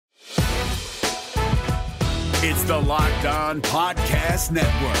It's the Locked On Podcast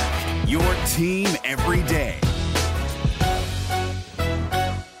Network, your team every day.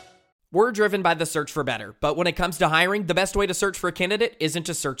 We're driven by the search for better, but when it comes to hiring, the best way to search for a candidate isn't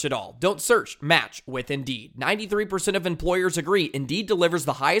to search at all. Don't search, match with Indeed. 93% of employers agree Indeed delivers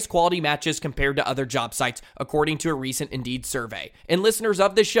the highest quality matches compared to other job sites, according to a recent Indeed survey. And listeners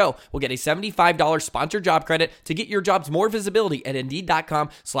of this show will get a $75 sponsored job credit to get your jobs more visibility at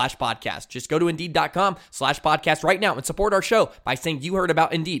Indeed.com/podcast. Just go to Indeed.com/podcast right now and support our show by saying you heard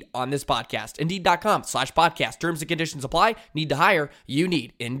about Indeed on this podcast. Indeed.com/podcast. Terms and conditions apply. Need to hire? You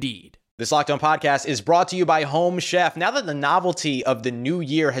need Indeed. This Locked On Podcast is brought to you by Home Chef. Now that the novelty of the new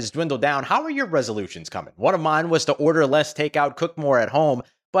year has dwindled down, how are your resolutions coming? One of mine was to order less takeout, cook more at home,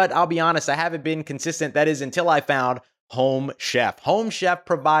 but I'll be honest, I haven't been consistent. That is until I found Home Chef. Home Chef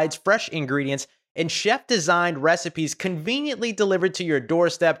provides fresh ingredients and chef-designed recipes conveniently delivered to your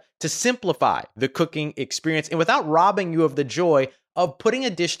doorstep to simplify the cooking experience and without robbing you of the joy of putting a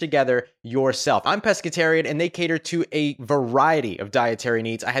dish together yourself. I'm pescatarian and they cater to a variety of dietary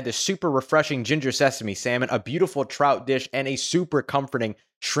needs. I had this super refreshing ginger sesame salmon, a beautiful trout dish, and a super comforting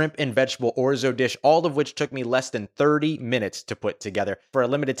shrimp and vegetable orzo dish, all of which took me less than 30 minutes to put together. For a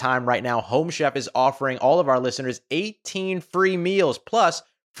limited time right now, Home Chef is offering all of our listeners 18 free meals plus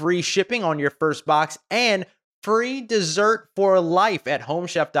free shipping on your first box and free dessert for life at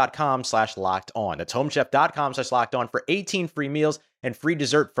homechef.com/lockedon. That's homechef.com/lockedon for 18 free meals and free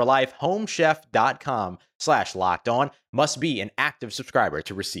dessert for life. Homechef.com/lockedon. Must be an active subscriber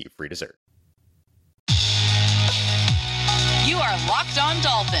to receive free dessert. You are Locked On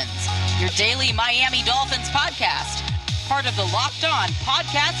Dolphins, your daily Miami Dolphins podcast. Part of the Locked On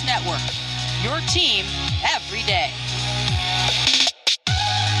Podcast Network, your team every day.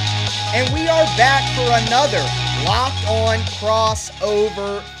 And we are back for another Locked On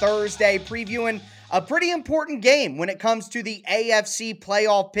Crossover Thursday, previewing a pretty important game when it comes to the AFC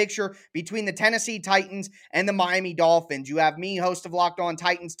playoff picture between the Tennessee Titans and the Miami Dolphins. You have me, host of Locked On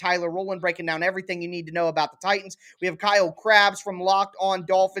Titans, Tyler Rowland, breaking down everything you need to know about the Titans. We have Kyle Krabs from Locked On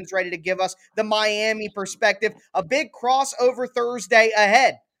Dolphins ready to give us the Miami perspective. A big crossover Thursday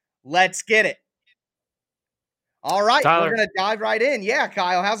ahead. Let's get it. All right, Tyler, we're going to dive right in. Yeah,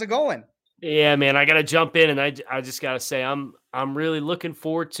 Kyle, how's it going? Yeah, man, I got to jump in, and I just got to say I'm really looking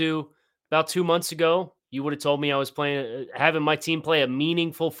forward to. About 2 months ago, you would have told me I was having my team play a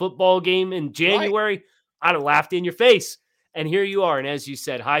meaningful football game in January. Right. I'd have laughed in your face. And here you are. And as you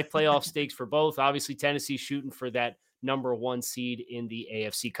said, high playoff stakes for both. Obviously, Tennessee shooting for that number one seed in the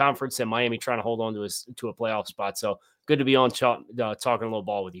AFC conference, and Miami trying to hold on to a playoff spot. So good to be on talking a little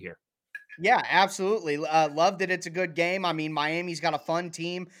ball with you here. Yeah, absolutely. Love that it's a good game. I mean, Miami's got a fun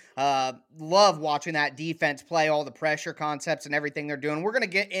team. Love watching that defense play all the pressure concepts and everything they're doing. We're going to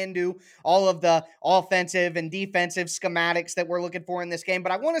get into all of the offensive and defensive schematics that we're looking for in this game.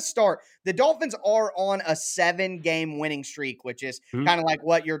 But I want to start. The Dolphins are on a 7-game winning streak, which is kind of like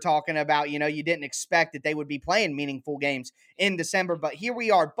what you're talking about. You know, you didn't expect that they would be playing meaningful games in December, but here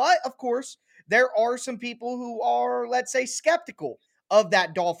we are. But, of course, there are some people who are, let's say, skeptical of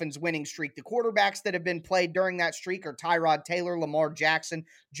that Dolphins winning streak. The quarterbacks that have been played during that streak are Tyrod Taylor, Lamar Jackson,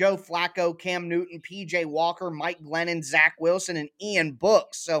 Joe Flacco, Cam Newton, PJ Walker, Mike Glennon, Zach Wilson, and Ian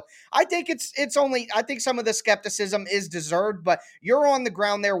Book. So I think I think some of the skepticism is deserved, but you're on the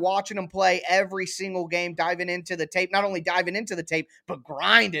ground there watching them play every single game, diving into the tape, not only diving into the tape, but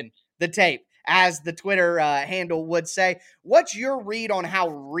grinding the tape, as the Twitter handle would say. What's your read on how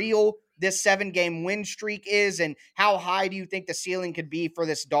real this 7-game win streak is, and how high do you think the ceiling could be for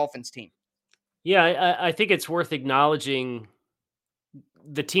this Dolphins team? Yeah, I think it's worth acknowledging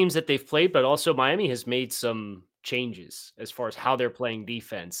the teams that they've played, but also Miami has made some changes as far as how they're playing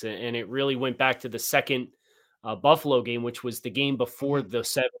defense. And it really went back to the second Buffalo game, which was the game before the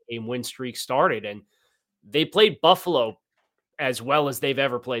 7-game win streak started. And they played Buffalo as well as they've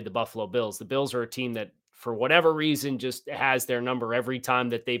ever played the Buffalo Bills. The Bills are a team that, for whatever reason, just has their number every time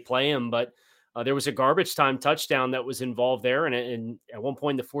that they play them. But there was a garbage time touchdown that was involved there. And at one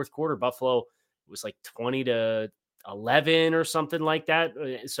point in the fourth quarter, Buffalo was like 20-11 or something like that.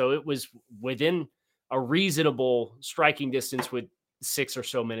 So it was within a reasonable striking distance with 6 or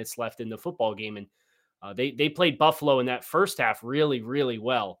so minutes left in the football game. And they played Buffalo in that first half really, really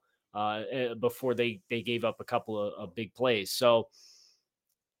well before they gave up a couple of big plays. So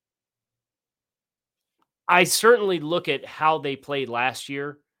I certainly look at how they played last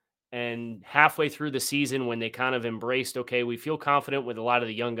year, and halfway through the season when they kind of embraced, okay, we feel confident with a lot of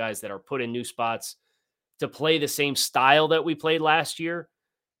the young guys that are put in new spots to play the same style that we played last year.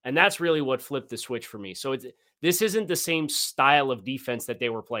 And that's really what flipped the switch for me. So this isn't the same style of defense that they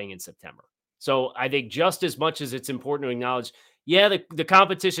were playing in September. So I think just as much as it's important to acknowledge, yeah, the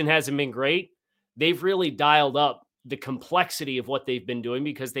competition hasn't been great. They've really dialed up the complexity of what they've been doing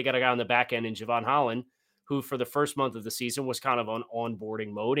because they got a guy on the back end in Javon Holland, who for the first month of the season was kind of on onboarding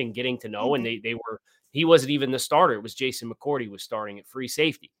mode and getting to know. And he wasn't even the starter. It was Jason McCourty was starting at free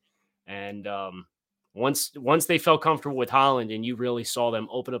safety. And once they felt comfortable with Holland and you really saw them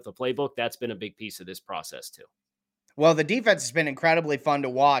open up the playbook, that's been a big piece of this process too. Well, the defense has been incredibly fun to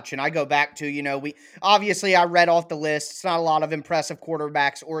watch. And I go back to, I read off the list. It's not a lot of impressive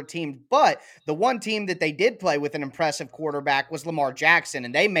quarterbacks or teams, but the one team that they did play with an impressive quarterback was Lamar Jackson.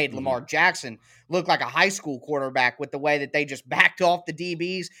 And they made Lamar Jackson look like a high school quarterback with the way that they just backed off the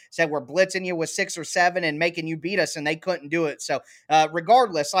DBs, said we're blitzing you with 6 or 7 and making you beat us. And they couldn't do it. So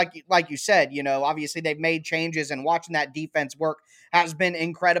regardless, like you said, obviously they've made changes, and watching that defense work has been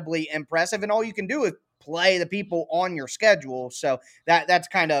incredibly impressive. And all you can do is play the people on your schedule. So that's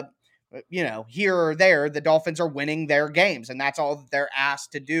kind of, here or there, the Dolphins are winning their games, and that's all that they're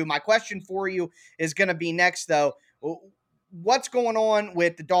asked to do. My question for you is going to be next, though. What's going on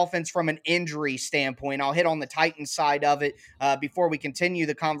with the Dolphins from an injury standpoint? I'll hit on the Titans side of it before we continue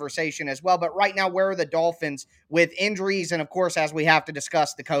the conversation as well. But right now, where are the Dolphins with injuries? And of course, as we have to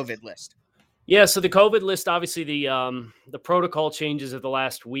discuss the COVID list. Yeah, so the COVID list, obviously the protocol changes of the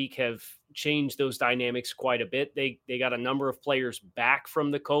last week have changed those dynamics quite a bit. They got a number of players back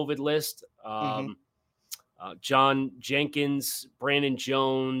from the COVID list. John Jenkins, Brandon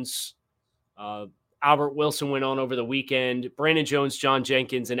Jones, Albert Wilson went on over the weekend. Brandon Jones, John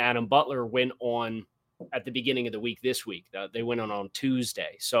Jenkins, and Adam Butler went on at the beginning of the week this week. They went on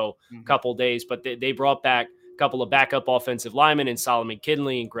Tuesday, so a couple days. But they brought back a couple of backup offensive linemen in Solomon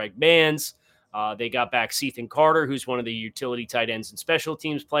Kinley and Greg Manns. They got back Sethan Carter, who's one of the utility tight ends and special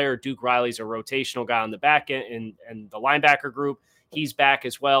teams player. Duke Riley's a rotational guy on the back end and the linebacker group. He's back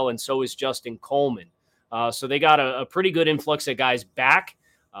as well, and so is Justin Coleman. So they got a pretty good influx of guys back.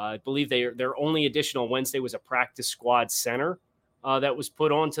 I believe their only additional Wednesday was a practice squad center that was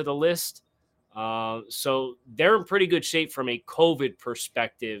put onto the list. So they're in pretty good shape from a COVID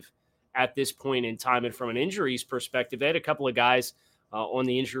perspective at this point in time. And from an injuries perspective, they had a couple of guys on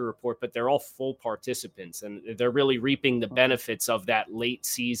the injury report, but they're all full participants, and they're really reaping the benefits of that late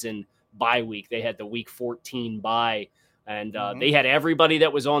season bye week. They had the week 14 bye, and they had everybody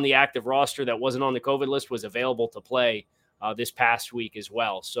that was on the active roster that wasn't on the COVID list was available to play this past week as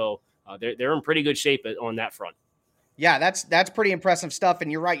well. So they're in pretty good shape on that front. Yeah, that's pretty impressive stuff.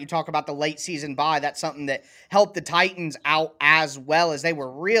 And you're right. You talk about the late season bye. That's something that helped the Titans out as well, as they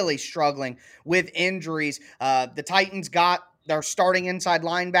were really struggling with injuries. The Titans got their starting inside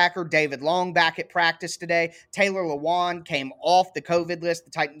linebacker, David Long, back at practice today. Taylor Lewan came off the COVID list,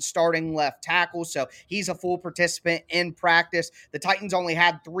 the Titans starting left tackle, so he's a full participant in practice. The Titans only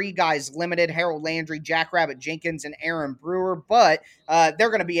had 3 guys limited: Harold Landry, Jackrabbit Jenkins, and Aaron Brewer, but they're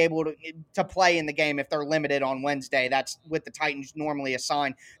going to be able to play in the game if they're limited on Wednesday. That's with the Titans normally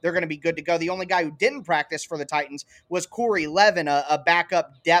assigned. They're going to be good to go. The only guy who didn't practice for the Titans was Corey Levin, a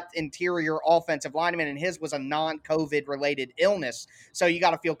backup depth interior offensive lineman, and his was a non-COVID related illness. So you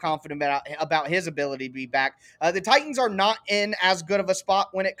got to feel confident about his ability to be back. The Titans are not in as good of a spot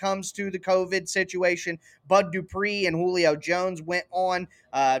when it comes to the COVID situation. Bud Dupree and Julio Jones went on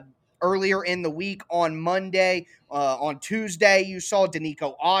earlier in the week on Monday. On Tuesday, you saw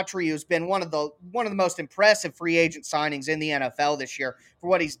Danico Autry, who's been one of the most impressive free agent signings in the NFL this year for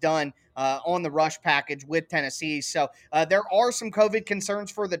what he's done on the rush package with Tennessee. So there are some COVID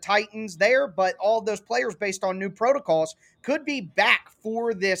concerns for the Titans there, but all of those players, based on new protocols, could be back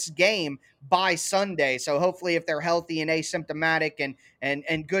for this game by Sunday. So hopefully, if they're healthy and asymptomatic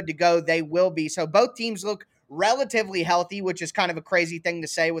and good to go, they will be. So both teams look relatively healthy, which is kind of a crazy thing to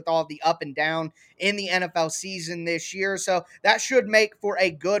say with all the up and down in the NFL season this year. So that should make for a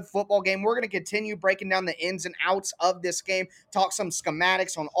good football game. We're going to continue breaking down the ins and outs of this game, talk some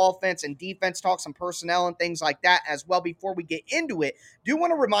schematics on offense and defense, talk some personnel and things like that as well. Before we get into it, do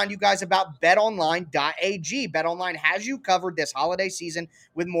want to remind you guys about betonline.ag. BetOnline has you covered this holiday season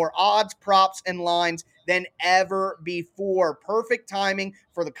with more odds, props, and lines than ever before. Perfect timing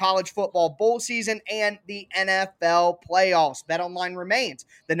for the college football bowl season and the NFL playoffs. BetOnline remains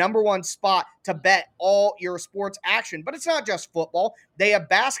the number one spot to bet all your sports action. But it's not just football. They have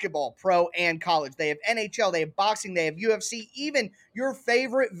basketball, pro and college. They have NHL, they have boxing, they have UFC, even your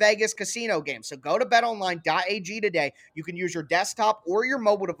favorite Vegas casino game. So go to betonline.ag today. You can use your desktop or your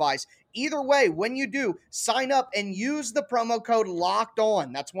mobile device. Either way, when you do, sign up and use the promo code Locked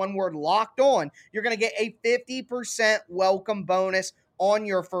On. That's one word, Locked On. You're going to get a 50% welcome bonus on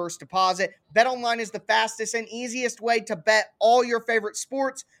your first deposit. BetOnline is the fastest and easiest way to bet all your favorite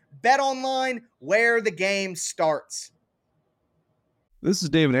sports, Bet Online, where the game starts. This is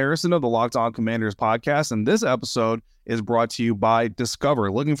David Harrison of the Locked On Commanders podcast, and this episode is brought to you by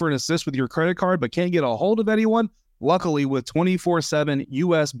Discover. Looking for an assist with your credit card but can't get a hold of anyone? Luckily, with 24/7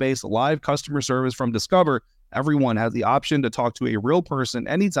 U.S.-based live customer service from Discover, everyone has the option to talk to a real person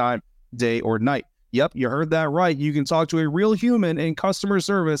anytime, day or night. Yep, you heard that right. You can talk to a real human in customer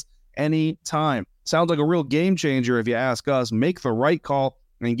service anytime. Sounds like a real game changer if you ask us. Make the right call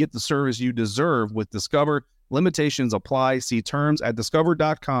and get the service you deserve with Discover. Limitations apply. See terms at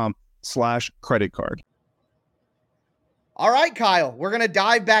discover.com/credit card. All right, Kyle, we're going to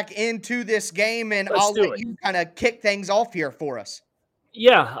dive back into this game, and I'll let you kind of kick things off here for us.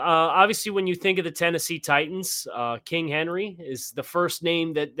 Yeah, obviously, when you think of the Tennessee Titans, King Henry is the first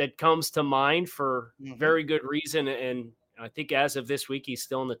name that comes to mind for very good reason. And I think as of this week, he's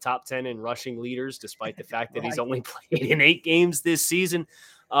still in the top 10 in rushing leaders, despite the fact that he's only played in 8 games this season.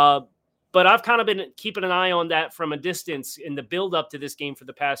 But I've kind of been keeping an eye on that from a distance in the build up to this game for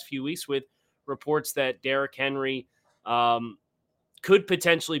the past few weeks, with reports that Derrick Henry could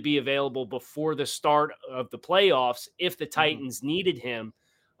potentially be available before the start of the playoffs if the Titans needed him.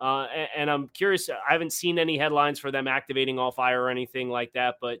 And I'm curious, I haven't seen any headlines for them activating off IR or anything like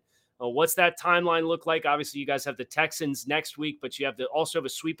that, but what's that timeline look like? Obviously, you guys have the Texans next week, but you have to also have a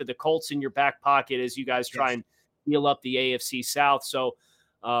sweep of the Colts in your back pocket as you guys try and heal up the AFC South. So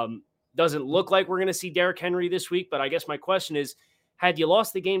doesn't look like we're going to see Derrick Henry this week, but I guess my question is, had you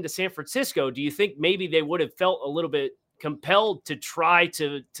lost the game to San Francisco, do you think maybe they would have felt a little bit compelled to try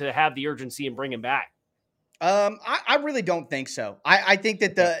to have the urgency and bring him back? I really don't think so. I think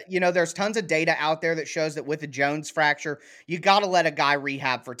that there's tons of data out there that shows that with a Jones fracture, you got to let a guy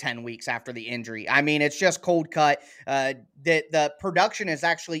rehab for 10 weeks after the injury. I mean, it's just cold cut. That the production is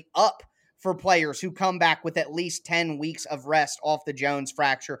actually up for players who come back with at least 10 weeks of rest off the Jones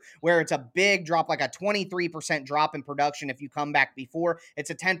fracture, where it's a big drop, like a 23% drop in production if you come back before. It's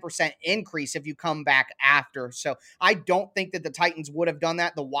a 10% increase if you come back after. So I don't think that the Titans would have done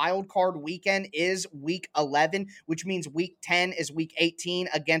that. The wild card weekend is week 11, which means week 10 is week 18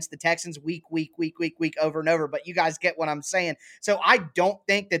 against the Texans, week over and over. But you guys get what I'm saying. So I don't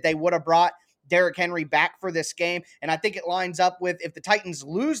think that they would have brought Derrick Henry back for this game. And I think it lines up with, if the Titans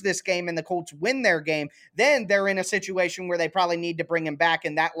lose this game and the Colts win their game, then they're in a situation where they probably need to bring him back.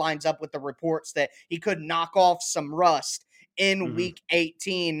 And that lines up with the reports that he could knock off some rust in week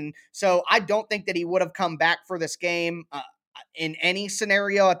 18. So I don't think that he would have come back for this game. In any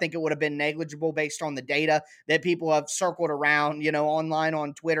scenario, I think it would have been negligible based on the data that people have circled around, online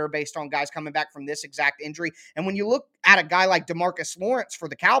on Twitter, based on guys coming back from this exact injury. And when you look at a guy like DeMarcus Lawrence for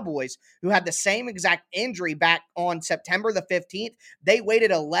the Cowboys, who had the same exact injury back on September the 15th, they waited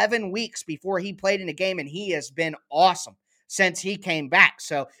 11 weeks before he played in a game, and he has been awesome since he came back.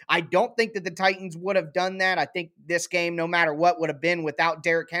 So I don't think that the Titans would have done that. I think this game, no matter what, would have been without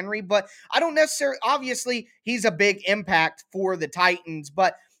Derrick Henry, but I don't necessarily, obviously he's a big impact for the Titans,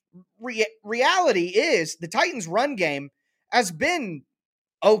 but reality is the Titans run game has been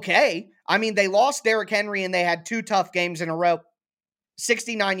okay. I mean, they lost Derrick Henry and they had 2 tough games in a row,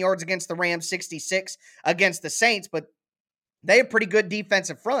 69 yards against the Rams, 66 against the Saints, but they have pretty good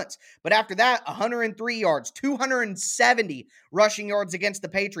defensive fronts. But after that, 103 yards, 270 rushing yards against the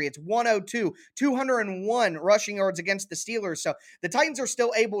Patriots, 102, 201 rushing yards against the Steelers. So the Titans are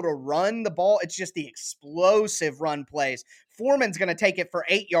still able to run the ball. It's just the explosive run plays. Foreman's going to take it for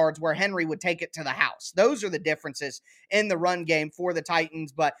 8 yards where Henry would take it to the house. Those are the differences in the run game for the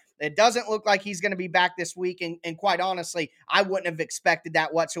Titans, but it doesn't look like he's going to be back this week. And quite honestly, I wouldn't have expected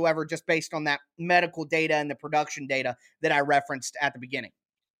that whatsoever, just based on that medical data and the production data that I referenced at the beginning.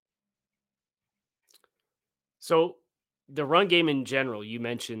 So the run game in general, you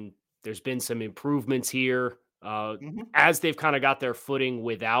mentioned there's been some improvements here as they've kind of got their footing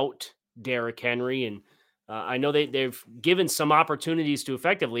without Derrick Henry. And I know they've given some opportunities to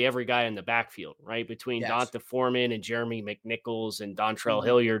effectively every guy in the backfield, right? Between Donta Foreman and Jeremy McNichols and Dontrell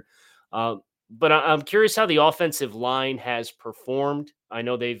Hilliard. But I'm curious how the offensive line has performed. I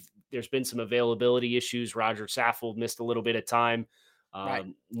know there's been some availability issues. Roger Saffold missed a little bit of time.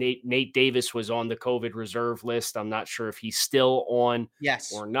 Nate Davis was on the COVID reserve list. I'm not sure if he's still on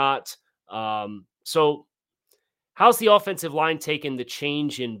or not. So how's the offensive line taken the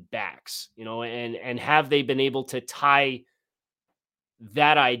change in backs, and have they been able to tie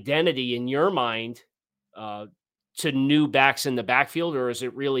that identity in your mind to new backs in the backfield, or is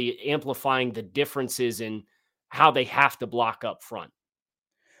it really amplifying the differences in how they have to block up front?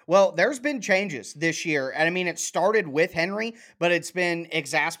 Well, there's been changes this year. And I mean, it started with Henry, but it's been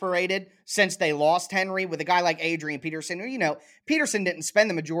exacerbated since they lost Henry with a guy like Adrian Peterson. Peterson didn't spend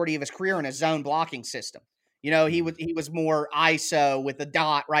the majority of his career in a zone blocking system. He was more ISO with a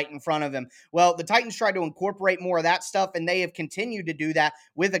dot right in front of him. Well, the Titans tried to incorporate more of that stuff, and they have continued to do that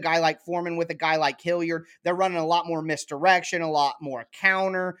with a guy like Foreman, with a guy like Hilliard. They're running a lot more misdirection, a lot more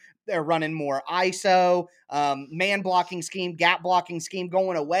counter. They're running more ISO, man blocking scheme, gap blocking scheme,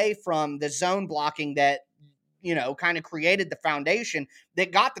 going away from the zone blocking that kind of created the foundation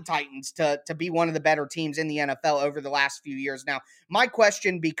that got the Titans to be one of the better teams in the NFL over the last few years. Now, my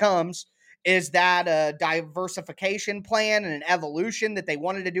question becomes, is that a diversification plan and an evolution that they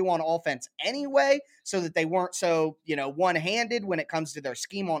wanted to do on offense anyway, so that they weren't so, one-handed when it comes to their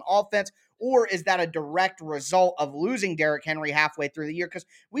scheme on offense? Or is that a direct result of losing Derrick Henry halfway through the year? Because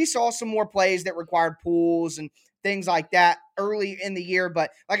we saw some more plays that required pulls and things like that early in the year. But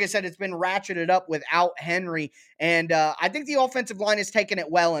like I said, it's been ratcheted up without Henry. And I think the offensive line has taken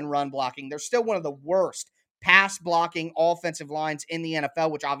it well in run blocking. They're still one of the worst pass blocking offensive lines in the NFL,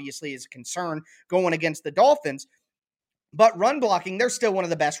 which obviously is a concern going against the Dolphins. But run blocking, they're still one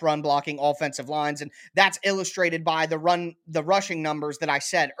of the best run blocking offensive lines, and that's illustrated by the rushing numbers that I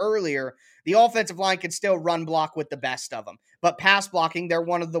said earlier. The offensive line can still run block with the best of them, but pass blocking, they're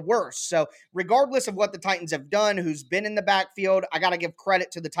one of the worst. So regardless of what the Titans have done, who's been in the backfield, I got to give credit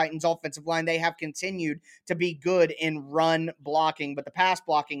to the Titans offensive line. They have continued to be good in run blocking, but the pass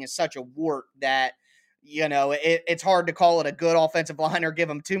blocking is such a wart that it's hard to call it a good offensive line or give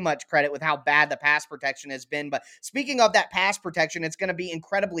them too much credit with how bad the pass protection has been. But speaking of that pass protection, it's going to be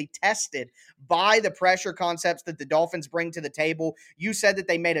incredibly tested by the pressure concepts that the Dolphins bring to the table. You said that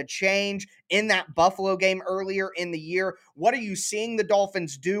they made a change in that Buffalo game earlier in the year. What are you seeing the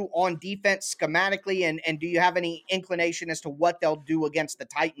Dolphins do on defense schematically? And do you have any inclination as to what they'll do against the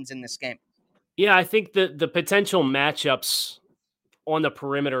Titans in this game? Yeah, I think the potential matchups on the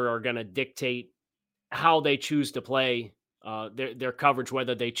perimeter are going to dictate how they choose to play their coverage,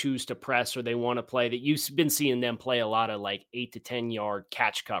 whether they choose to press or they want to play. That you've been seeing them play a lot of like 8 to 10 yard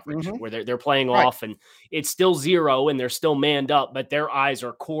catch coverage where they're playing off and it's still zero and they're still manned up, but their eyes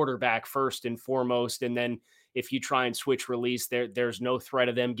are quarterback first and foremost. And then if you try and switch release, there's no threat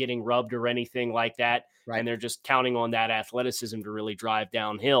of them getting rubbed or anything like that. Right. And they're just counting on that athleticism to really drive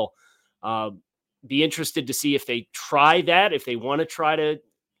downhill. Be interested to see if they try that, if they want to try to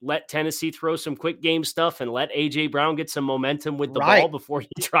let Tennessee throw some quick game stuff and let A.J. Brown get some momentum with the ball before you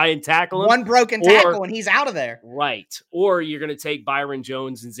try and tackle him. One broken tackle and he's out of there. Right. Or you're going to take Byron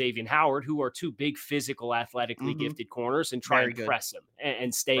Jones and Xavier Howard, who are two big physical, athletically gifted corners, and try and press them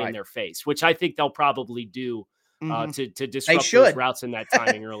and stay in their face, which I think they'll probably do to disrupt those routes and that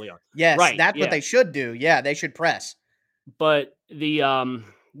timing early on. Yes, that's what they should do. Yeah, they should press. But the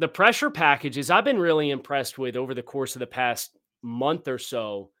pressure packages I've been really impressed with over the course of the past month or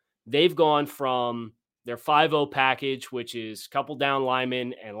so. They've gone from their 5-0 package, which is couple down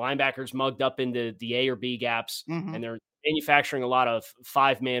linemen and linebackers mugged up into the A or B gaps, and they're manufacturing a lot of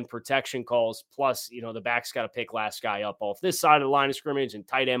 5-man protection calls. Plus, the back's got to pick last guy up off this side of the line of scrimmage, and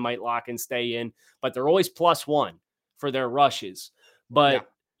tight end might lock and stay in, but they're always +1 for their rushes. But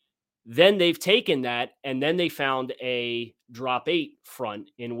then they've taken that, and then they found a drop 8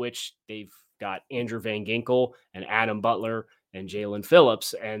 front in which they've got Andrew Van Ginkel and Adam Butler and Jalen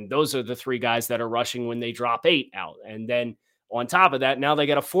Phillips. And those are the 3 guys that are rushing when they drop 8 out. And then on top of that, now they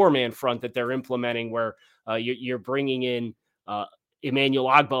got a 4-man front that they're implementing where you're bringing in Emmanuel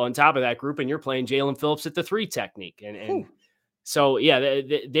Ogbah on top of that group, and you're playing Jalen Phillips at the 3 technique. And so,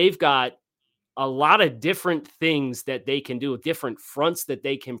 they've got a lot of different things that they can do, different fronts that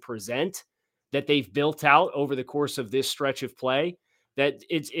they can present that they've built out over the course of this stretch of play. That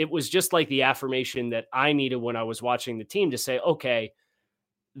it was just like the affirmation that I needed when I was watching the team to say, okay,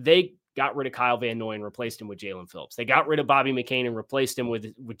 they got rid of Kyle Van Noy and replaced him with Jalen Phillips. They got rid of Bobby McCain and replaced him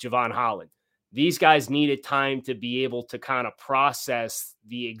with Javon Holland. These guys needed time to be able to kind of process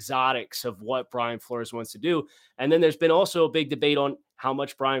the exotics of what Brian Flores wants to do. And then there's been also a big debate on how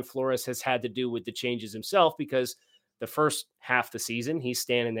much Brian Flores has had to do with the changes himself, because the first half of the season, he's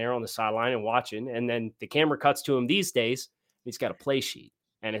standing there on the sideline and watching, and then the camera cuts to him these days. He's got a play sheet,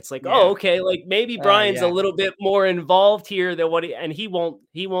 and it's like, oh, okay, like maybe Brian's a little bit more involved here than what he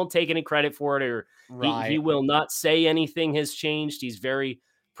won't take any credit for it, or he will not say anything has changed. He's very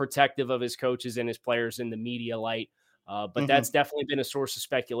protective of his coaches and his players in the media light. But that's definitely been a source of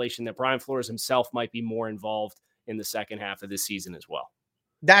speculation that Brian Flores himself might be more involved in the second half of this season as well.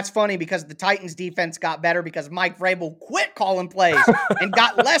 That's funny because the Titans defense got better because Mike Vrabel quit calling plays and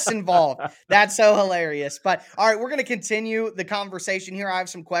got less involved. That's so hilarious. But all right, we're going to continue the conversation here. I have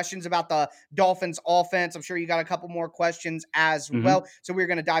some questions about the Dolphins offense. I'm sure you got a couple more questions as well. So we're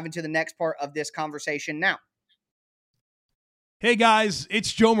going to dive into the next part of this conversation now. Hey guys,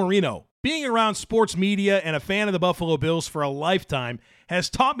 it's Joe Marino. Being around sports media and a fan of the Buffalo Bills for a lifetime has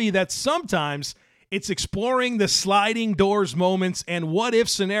taught me that sometimes it's exploring the sliding doors moments and what-if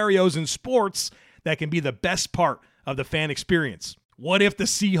scenarios in sports that can be the best part of the fan experience. What if the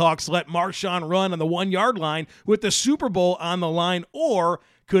Seahawks let Marshawn run on the 1-yard line with the Super Bowl on the line? Or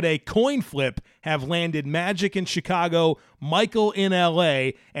could a coin flip have landed Magic in Chicago, Michael in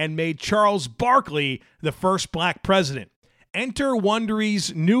L.A., and made Charles Barkley the first black president? Enter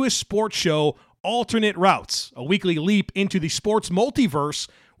Wondery's newest sports show, Alternate Routes, a weekly leap into the sports multiverse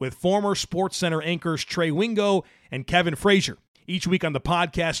with former SportsCenter anchors Trey Wingo and Kevin Frazier. Each week on the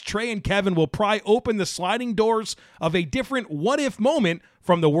podcast, Trey and Kevin will pry open the sliding doors of a different what-if moment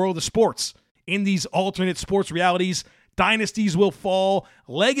from the world of sports. In these alternate sports realities, dynasties will fall,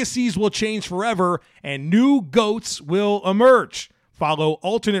 legacies will change forever, and new GOATs will emerge. Follow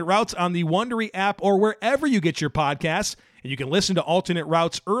Alternate Routes on the Wondery app or wherever you get your podcasts, and you can listen to Alternate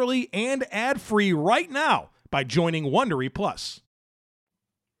Routes early and ad-free right now by joining Wondery Plus.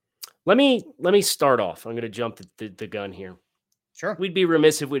 Let me start off. I'm going to jump the gun here. Sure. We'd be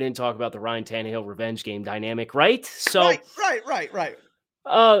remiss if we didn't talk about the Ryan Tannehill revenge game dynamic, right? So Right.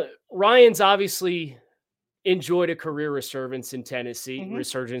 Ryan's obviously enjoyed a career resurgence in Tennessee,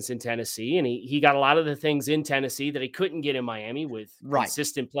 and he got a lot of the things in Tennessee that he couldn't get in Miami with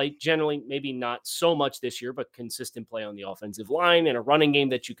consistent play. Generally, maybe not so much this year, but consistent play on the offensive line and a running game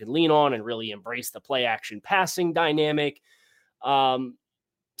that you can lean on and really embrace the play action passing dynamic.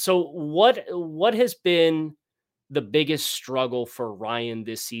 So what has been the biggest struggle for Ryan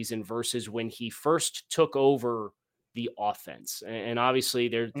this season versus when he first took over the offense? And obviously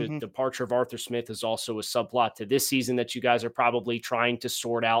the departure of Arthur Smith is also a subplot to this season that you guys are probably trying to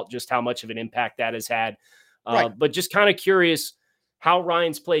sort out just how much of an impact that has had. But just kind of curious how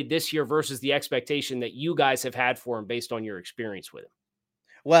Ryan's played this year versus the expectation that you guys have had for him based on your experience with him.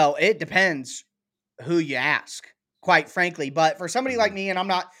 Well, it depends who you ask, quite frankly. But for somebody like me, and I'm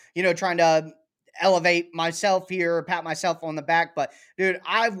not, trying to elevate myself here or pat myself on the back, but dude,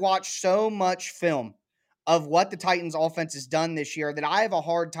 I've watched so much film of what the Titans offense has done this year that I have a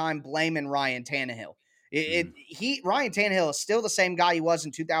hard time blaming Ryan Tannehill. Ryan Tannehill is still the same guy he was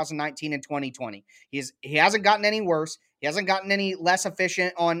in 2019 and 2020. He hasn't gotten any worse. He hasn't gotten any less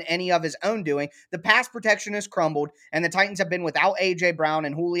efficient on any of his own doing. The pass protection has crumbled, and the Titans have been without A.J. Brown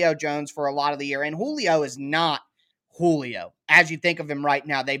and Julio Jones for a lot of the year. And Julio is not Julio as you think of him right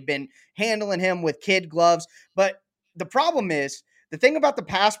now. They've been handling him with kid gloves. But the problem is, the thing about the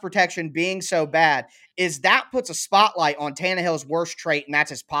pass protection being so bad is that puts a spotlight on Tannehill's worst trait, and that's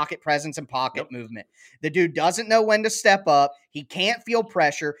his pocket presence and pocket movement. The dude doesn't know when to step up. He can't feel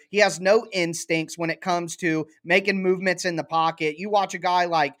pressure. He has no instincts when it comes to making movements in the pocket. You watch a guy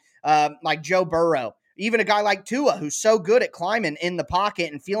like Joe Burrow, even a guy like Tua, who's so good at climbing in the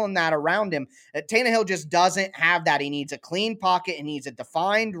pocket and feeling that around him. Tannehill just doesn't have that. He needs a clean pocket and needs a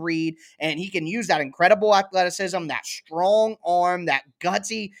defined read, and he can use that incredible athleticism, that strong arm, that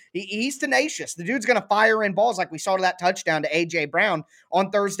gutsy. He's tenacious. The dude's going to fire in balls like we saw to that touchdown to A.J. Brown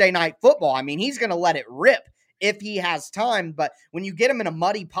on Thursday Night Football. I mean, he's going to let it rip if he has time, but when you get him in a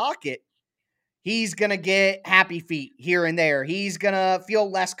muddy pocket, he's going to get happy feet here and there. He's going to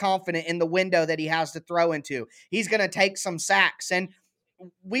feel less confident in the window that he has to throw into. He's going to take some sacks, and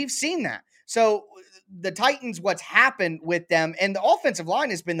we've seen that. So the Titans, what's happened with them, and the offensive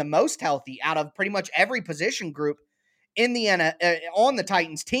line has been the most healthy out of pretty much every position group in the on the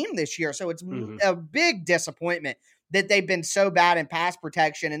Titans team this year. So it's a big disappointment that they've been so bad in pass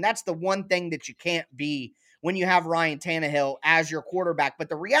protection, and that's the one thing that you can't be when you have Ryan Tannehill as your quarterback. But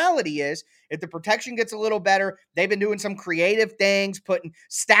the reality is, if the protection gets a little better, they've been doing some creative things,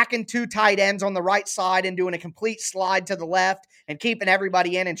 stacking 2 tight ends on the right side and doing a complete slide to the left and keeping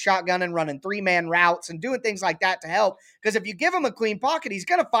everybody in and shotgun and running 3-man routes and doing things like that to help. Because if you give him a clean pocket, he's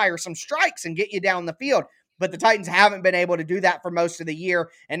going to fire some strikes and get you down the field. But the Titans haven't been able to do that for most of the year.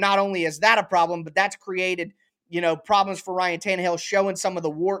 And not only is that a problem, but that's created problems for Ryan Tannehill, showing some of the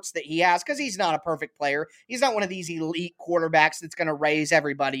warts that he has, because he's not a perfect player. He's not one of these elite quarterbacks that's going to raise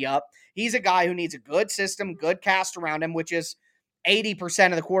everybody up. He's a guy who needs a good system, good cast around him, which is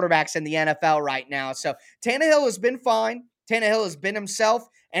 80% of the quarterbacks in the NFL right now. So Tannehill has been fine. Tannehill has been himself.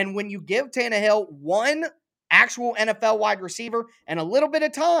 And when you give Tannehill one actual NFL wide receiver and a little bit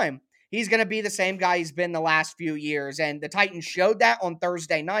of time, he's going to be the same guy he's been the last few years. And the Titans showed that on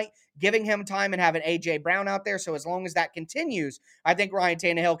Thursday night, giving him time and having A.J. Brown out there. So as long as that continues, I think Ryan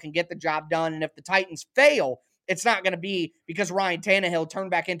Tannehill can get the job done. And if the Titans fail, it's not going to be because Ryan Tannehill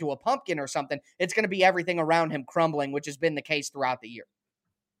turned back into a pumpkin or something. It's going to be everything around him crumbling, which has been the case throughout the year.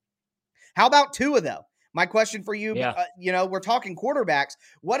 How about Tua, though? My question for you, we're talking quarterbacks.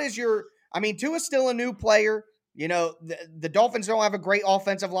 What is Tua's still a new player. The Dolphins don't have a great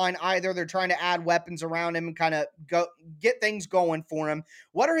offensive line either. They're trying to add weapons around him and kind of get things going for him.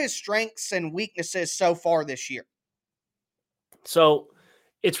 What are his strengths and weaknesses so far this year? So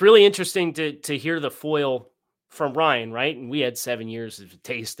it's really interesting to hear the foil from Ryan, right? And we had 7 years of a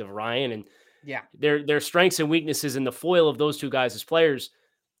taste of Ryan, and their strengths and weaknesses in the foil of those two guys as players.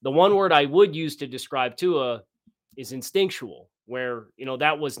 The one word I would use to describe Tua is instinctual, where,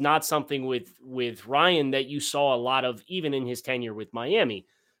 that was not something with Ryan that you saw a lot of, even in his tenure with Miami.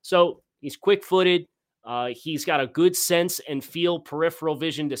 So he's quick-footed. He's got a good sense and feel, peripheral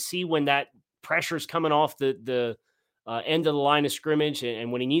vision to see when that pressure's coming off the end of the line of scrimmage.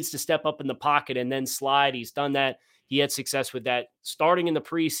 And when he needs to step up in the pocket and then slide, he's done that. He had success with that starting in the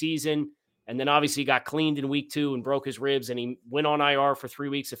preseason. And then obviously got cleaned in week 2 and broke his ribs, and he went on IR for 3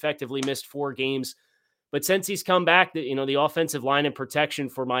 weeks, effectively missed 4 games. But since he's come back, the offensive line and protection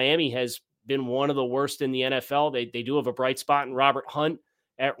for Miami has been one of the worst in the NFL. They do have a bright spot in Robert Hunt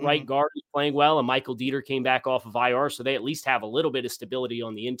at right guard, who's playing well, and Michael Dieter came back off of IR, so they at least have a little bit of stability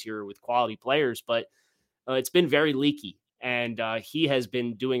on the interior with quality players. But it's been very leaky, and he has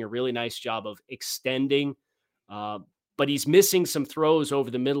been doing a really nice job of extending but he's missing some throws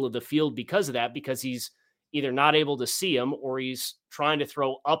over the middle of the field because of that, because he's either not able to see him or he's trying to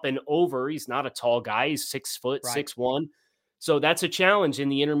throw up and over. He's not a tall guy. He's 6 foot, 6'1". So that's a challenge in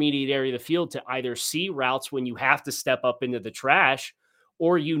the intermediate area of the field to either see routes when you have to step up into the trash,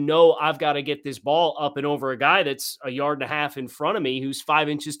 or I've got to get this ball up and over a guy that's a yard and a half in front of me who's 5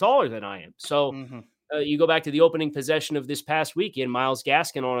 inches taller than I am. So you go back to the opening possession of this past weekend, Myles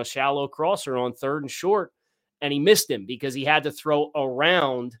Gaskin on a shallow crosser on 3rd and short, and he missed him because he had to throw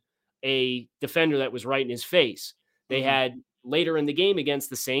around a defender that was right in his face. They had later in the game against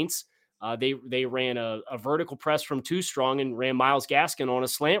the Saints, they ran a vertical press from 2 strong and ran Myles Gaskin on a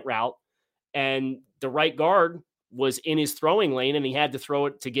slant route, and the right guard was in his throwing lane, and he had to throw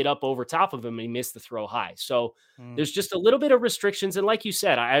it to get up over top of him, and he missed the throw high. So there's just a little bit of restrictions. And like you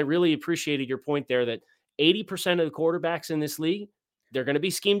said, I really appreciated your point there that 80% of the quarterbacks in this league, they're going to be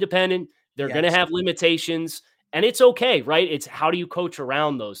scheme dependent. They're going to have limitations. And it's okay, right? It's how do you coach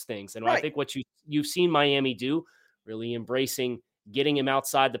around those things? And I think what you've seen Miami do, really embracing getting him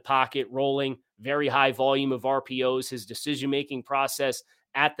outside the pocket, rolling, very high volume of RPOs. His decision-making process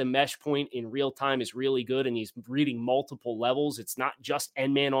at the mesh point in real time is really good, and he's reading multiple levels. It's not just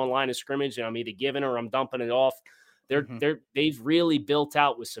end man on line of scrimmage, and I'm either giving or I'm dumping it off. They've really built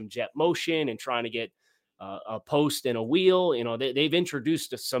out with some jet motion and trying to get a post and a wheel. They've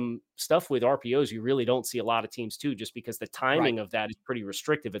introduced some stuff with RPOs you really don't see a lot of teams do, just because the timing of that is pretty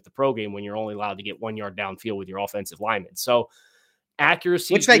restrictive at the pro game when you're only allowed to get 1 yard downfield with your offensive linemen. So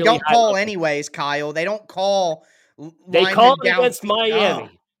accuracy, which they really don't call anyways, Kyle. They don't call. They call it against Miami.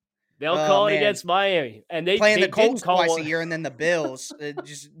 They'll call it against Miami, and they playing the Colts twice a year, and then the Bills. It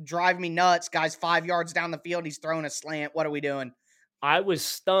just drive me nuts. Guys, 5 yards down the field, he's throwing a slant. What are we doing? I was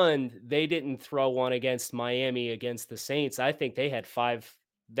stunned they didn't throw one against Miami against the Saints. I think they had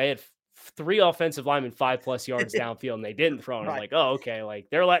 3 offensive linemen 5+ yards downfield, and they didn't throw. And I'm like, oh, okay, like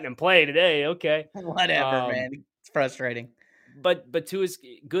they're letting him play today. Okay, whatever, man. It's frustrating. But to his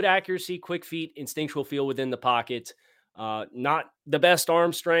good accuracy, quick feet, instinctual feel within the pocket, not the best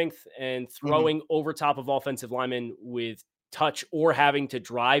arm strength, and throwing over top of offensive linemen with touch or having to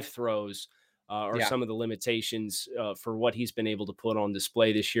drive throws are some of the limitations for what he's been able to put on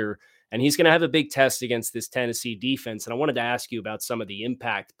display this year. And he's going to have a big test against this Tennessee defense. And I wanted to ask you about some of the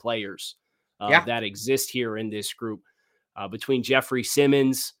impact players that exist here in this group between Jeffrey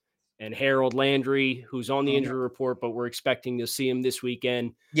Simmons and Harold Landry, who's on the injury report, but we're expecting to see him this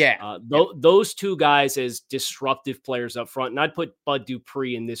weekend. Those 2 guys as disruptive players up front. And I'd put Bud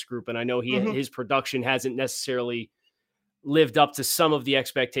Dupree in this group. And I know his production hasn't necessarily lived up to some of the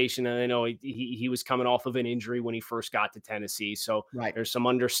expectation. And I know he was coming off of an injury when he first got to Tennessee. So there's some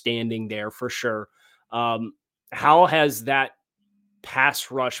understanding there for sure. How has that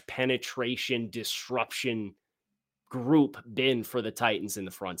pass rush penetration disruption group been for the Titans in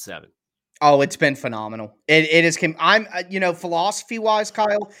the front 7? Oh, it's been phenomenal. It is. I'm, philosophy wise,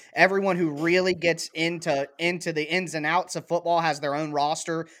 Kyle. Everyone who really gets into the ins and outs of football has their own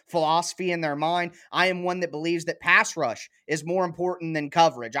roster philosophy in their mind. I am one that believes that pass rush is more important than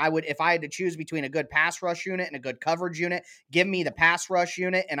coverage. If I had to choose between a good pass rush unit and a good coverage unit, give me the pass rush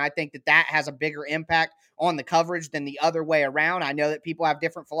unit, and I think that has a bigger impact on the coverage than the other way around. I know that people have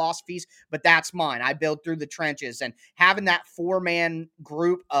different philosophies, but that's mine. I build through the trenches, and having that 4-man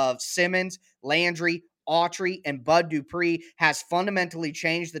group of Simmons, Landry, Autry, and Bud Dupree has fundamentally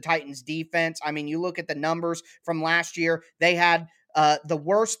changed the Titans' defense. I mean, you look at the numbers from last year, they had the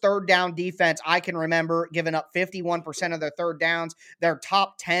worst third down defense I can remember, giving up 51% of their third downs. They're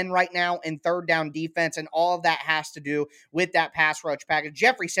top 10 right now in third down defense, and all of that has to do with that pass rush package.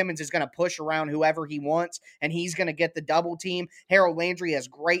 Jeffrey Simmons is going to push around whoever he wants, and he's going to get the double team. Harold Landry has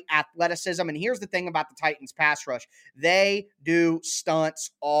great athleticism, and here's the thing about the Titans pass rush. They do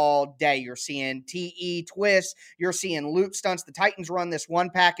stunts all day. You're seeing TE twists. You're seeing loop stunts. The Titans run this one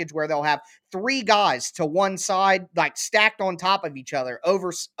package where they'll have 3 guys to one side, like stacked on top of each other,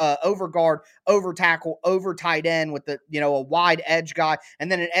 over guard, over tackle, over tight end with a wide edge guy,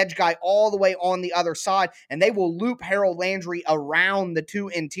 and then an edge guy all the way on the other side. And they will loop Harold Landry around the 2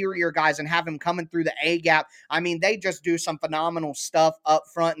 interior guys and have him coming through the A gap. I mean, they just do some phenomenal stuff up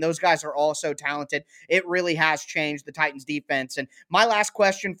front, and those guys are all so talented. It really has changed the Titans defense. And my last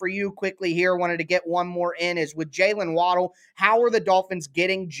question for you quickly here, wanted to get one more in, is with Jalen Waddle, how are the Dolphins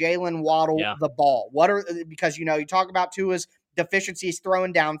getting Jalen Waddle the ball? Because you talk about Tua's deficiencies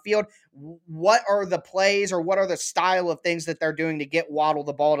throwing downfield. What are the plays, or what are the style of things that they're doing to get Waddle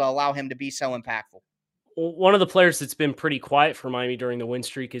the ball to allow him to be so impactful? Well, one of the players that's been pretty quiet for Miami during the win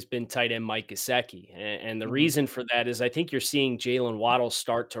streak has been tight end Mike Gesicki. And the reason for that is I think you're seeing Jalen Waddle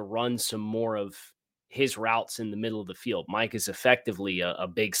start to run some more of his routes in the middle of the field. Mike is effectively a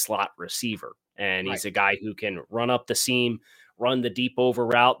big slot receiver, and he's a guy who can run up the seam, run the deep over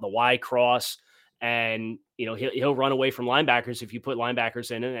route, the Y cross, and he'll run away from linebackers if you put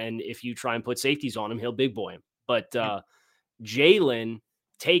linebackers in him, and if you try and put safeties on him, he'll big boy him. But Jalen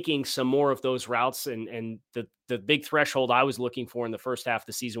taking some more of those routes, and the big threshold I was looking for in the first half of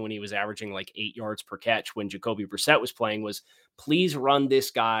the season when he was averaging like 8 yards per catch when Jacoby Brissett was playing was, please run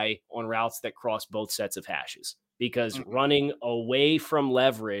this guy on routes that cross both sets of hashes, because running away from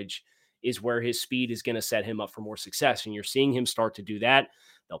leverage is where his speed is going to set him up for more success. And you're seeing him start to do that.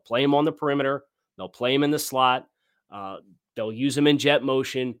 They'll play him on the perimeter. They'll play him in the slot. They'll use him in jet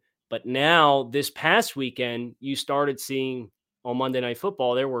motion. But now this past weekend, you started seeing on Monday Night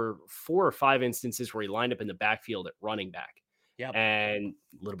Football, there were 4 or 5 instances where he lined up in the backfield at running back. Yep. And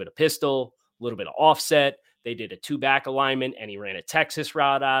a little bit of pistol, a little bit of offset. They did a 2-back alignment, and he ran a Texas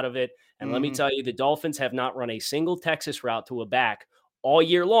route out of it. And let me tell you, the Dolphins have not run a single Texas route to a back all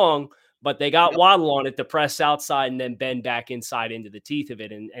year long, but they got Waddle on it to press outside and then bend back inside into the teeth of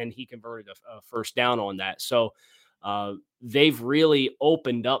it. And he converted a first down on that. So they've really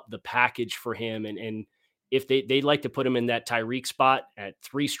opened up the package for him. And if they'd like to put him in that Tyreek spot at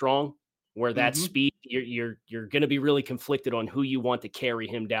 3 strong, where that speed, you're going to be really conflicted on who you want to carry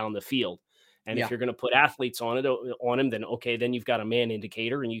him down the field. And if you're going to put athletes on him, then okay, then you've got a man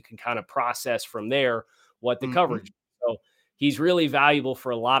indicator, and you can kind of process from there what the coverage is. So he's really valuable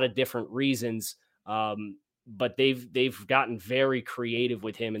for a lot of different reasons. But they've gotten very creative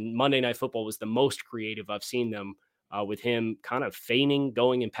with him, and Monday Night Football was the most creative I've seen them with him kind of feigning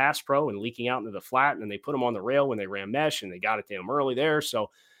going in pass pro and leaking out into the flat. And then they put him on the rail when they ran mesh, and they got it to him early there. So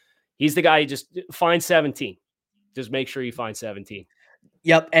he's the guy you just find 17. Just make sure you find 17.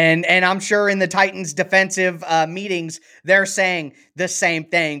 Yep, and I'm sure in the Titans defensive meetings, they're saying the same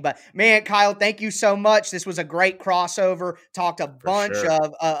thing. But man, Kyle, thank you so much. This was a great crossover. Talked a bunch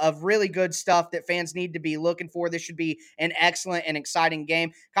of really good stuff that fans need to be looking for. This should be an excellent and exciting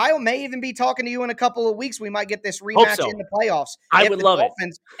game. Kyle may even be talking to you in a couple of weeks. We might get this rematch in the playoffs. I would love it. If the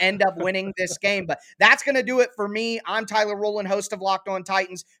Dolphins end up winning this game. But that's going to do it for me. I'm Tyler Rowland, host of Locked On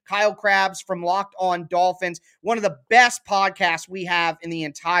Titans. Kyle Krabs from Locked On Dolphins. One of the best podcasts we have in the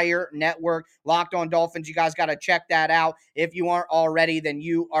entire network, Locked On Dolphins. You guys got to check that out. If you aren't already, then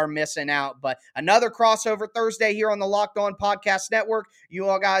you are missing out. But another crossover Thursday here on the Locked On Podcast Network. You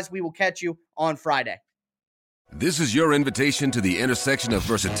all guys, we will catch you on Friday. This is your invitation to the intersection of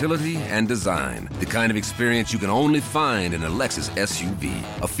versatility and design. The kind of experience you can only find in a Lexus SUV.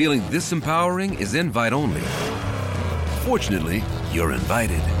 A feeling this empowering is invite only. Fortunately, you're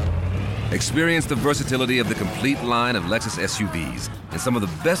invited. Experience the versatility of the complete line of Lexus SUVs and some of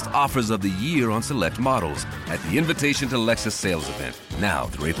the best offers of the year on select models at the Invitation to Lexus sales event, now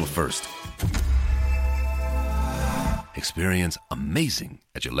through April 1st. Experience amazing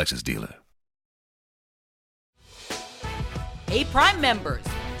at your Lexus dealer. Hey Prime members,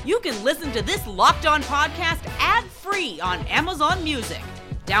 you can listen to this Locked On podcast ad-free on Amazon Music.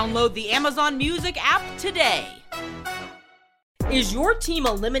 Download the Amazon Music app today. Is your team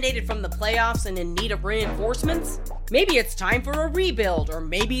eliminated from the playoffs and in need of reinforcements? Maybe it's time for a rebuild, or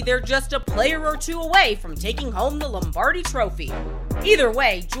maybe they're just a player or two away from taking home the Lombardi Trophy. Either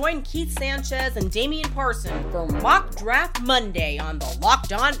way, join Keith Sanchez and Damian Parson for Mock Draft Monday on the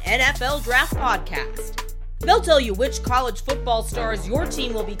Locked On NFL Draft Podcast. They'll tell you which college football stars your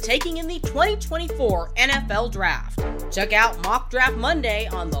team will be taking in the 2024 NFL Draft. Check out Mock Draft Monday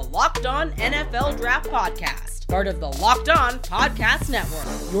on the Locked On NFL Draft Podcast, part of the Locked On Podcast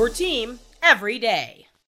Network, your team every day.